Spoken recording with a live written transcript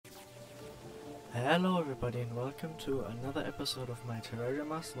Hello everybody and welcome to another episode of my Terraria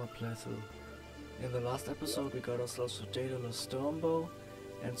Mastermode playthrough. In the last episode we got ourselves a Daedalus storm bow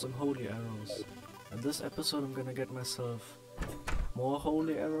and some holy arrows. In this episode I'm gonna get myself more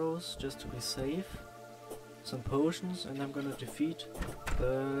holy arrows just to be safe, some potions, and I'm gonna defeat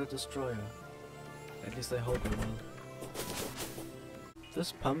the destroyer. At least I hope I will.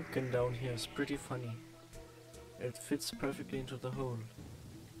 This pumpkin down here is pretty funny. It fits perfectly into the hole.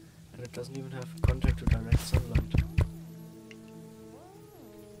 And it doesn't even have contact to direct sunlight.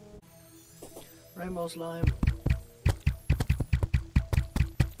 Rainbow slime!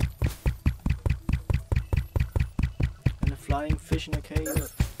 And a flying fish in a cave!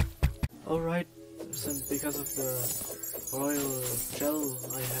 Alright, because of the royal gel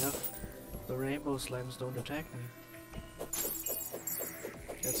I have, the rainbow slimes don't attack me.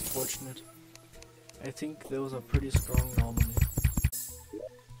 That's fortunate. I think those are pretty strong normally.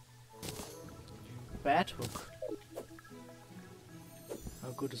 Bat hook.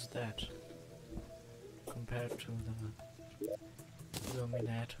 How good is that compared to the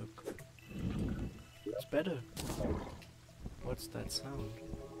Illuminat hook? It's better. What's that sound?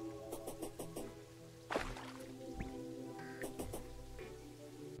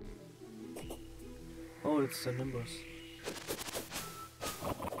 Oh, it's the Nimbus.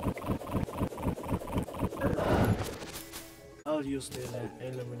 I'll use the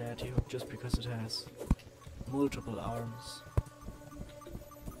Illuminati hook just because it has multiple arms.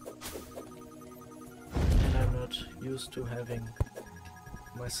 And I'm not used to having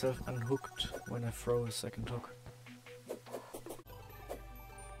myself unhooked when I throw a second hook.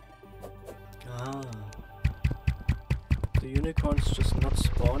 Ah. The unicorns just not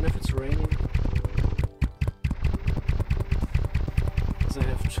spawn if it's raining? Because I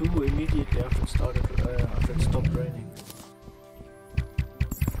have two immediately after it stopped raining.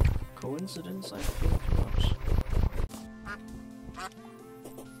 Coincidence? I think not.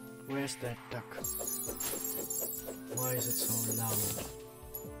 Where's that duck? Why is it so loud?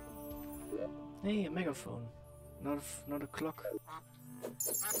 Hey, a megaphone. Not a clock.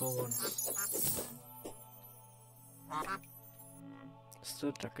 For once. Is there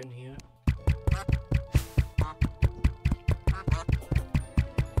a duck in here?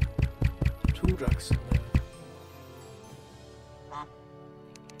 Two ducks in there.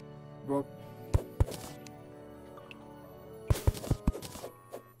 Rob.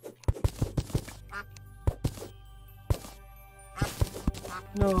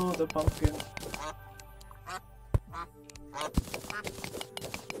 No, the pumpkin.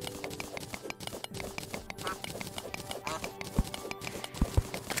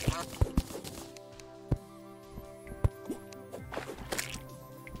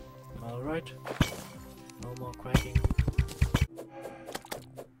 Alright. No more quacking.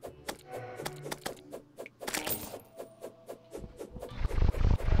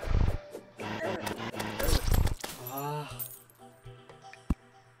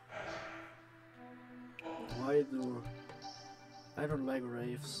 I don't like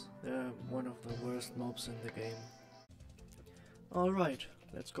Wraiths. They're one of the worst mobs in the game. Alright,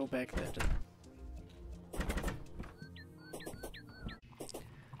 let's go back there.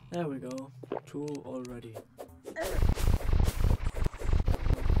 There we go. Two already.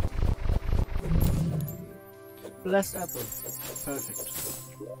 Blessed apple. Perfect.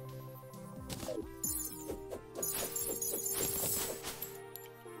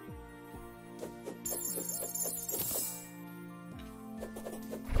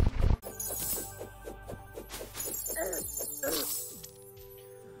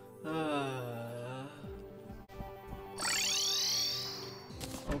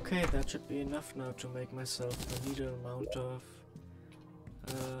 Okay, that should be enough now to make myself the needed amount of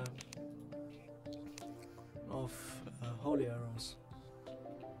holy arrows.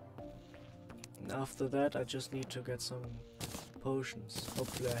 And after that I just need to get some potions.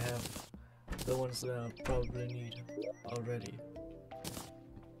 Hopefully I have the ones that I probably need already.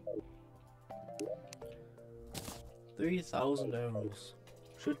 3,000 arrows.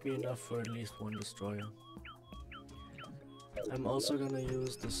 Should be enough for at least one destroyer. I'm also gonna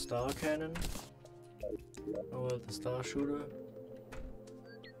use the star cannon, or well, the star shooter,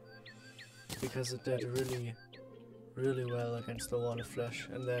 because it did really well against the wall of flesh,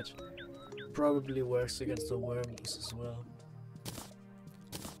 and that probably works against the worms as well.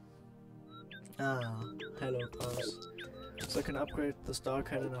 Ah, hello cows. So I can upgrade the star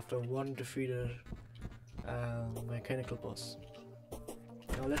cannon after one defeated mechanical boss.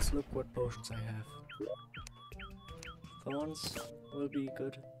 Now let's look what potions I have. Thorns will be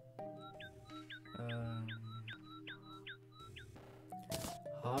good.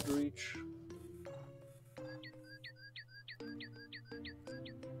 Hard reach.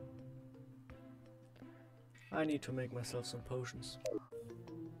 I need to make myself some potions.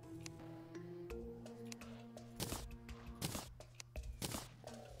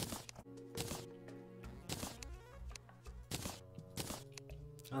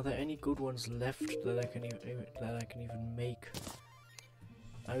 Are there any good ones left that I can even make?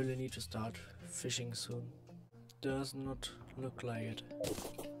 I really need to start fishing soon. Does not look like it.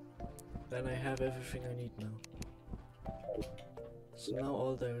 Then I have everything I need now. So now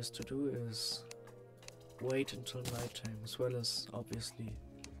all there is to do is wait until nighttime, as well as obviously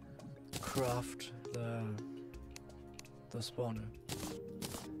craft the spawner.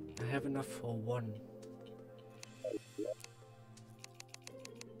 I have enough for one.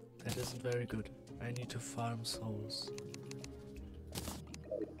 That isn't very good. I need to farm souls.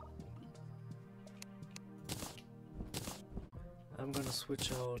 I'm gonna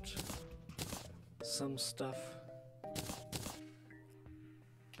switch out some stuff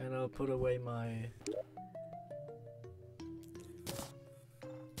and I'll put away my...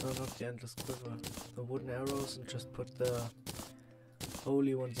 no, not the endless quiver. The wooden arrows, and just put the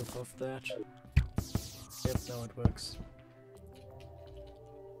holy ones above that. Yep, now it works.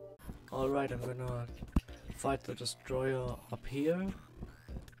 Alright, I'm gonna fight the destroyer up here.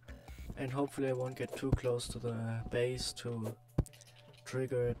 And hopefully I won't get too close to the base to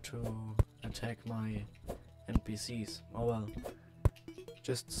trigger it to attack my NPCs. Oh well.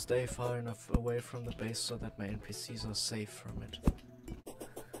 Just stay far enough away from the base so that my NPCs are safe from it.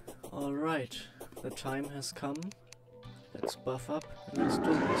 Alright, the time has come. Let's buff up and let's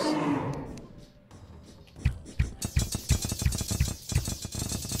do this.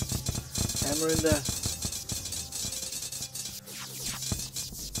 Hammer in there.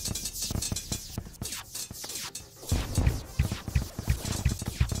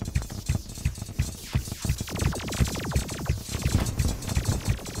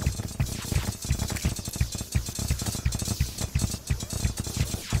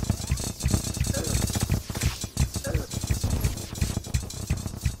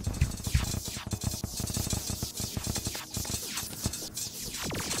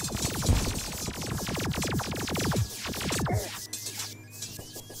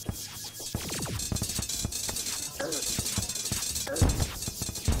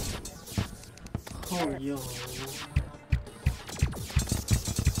 Oh, yo.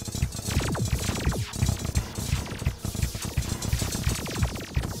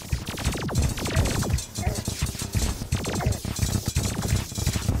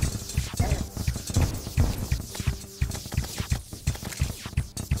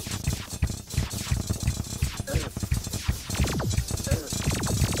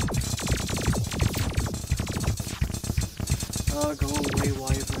 Oh, go away,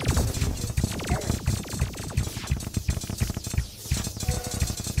 wyvern.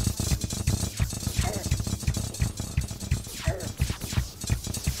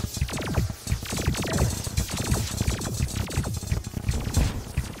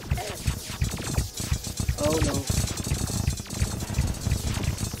 Oh no.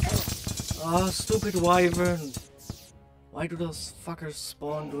 Ah, stupid wyvern! Why do those fuckers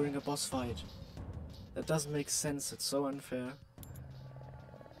spawn during a boss fight? That doesn't make sense, it's so unfair.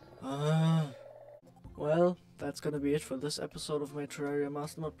 Well, that's gonna be it for this episode of my Terraria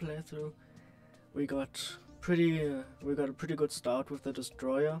Mastermode playthrough. We got a pretty good start with the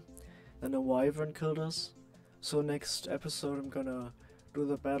destroyer, then a wyvern killed us. So next episode I'm gonna do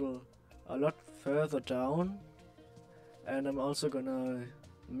the battle a lot further down, and I'm also gonna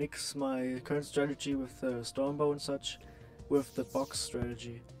mix my current strategy with the stormbow and such with the box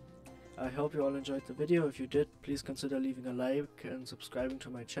strategy. I hope you all enjoyed the video. If you did, please consider leaving a like and subscribing to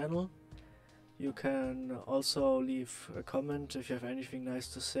my channel. You can also leave a comment if you have anything nice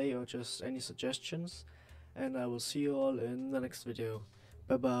to say or just any suggestions, and I will see you all in the next video.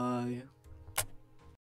 Bye bye.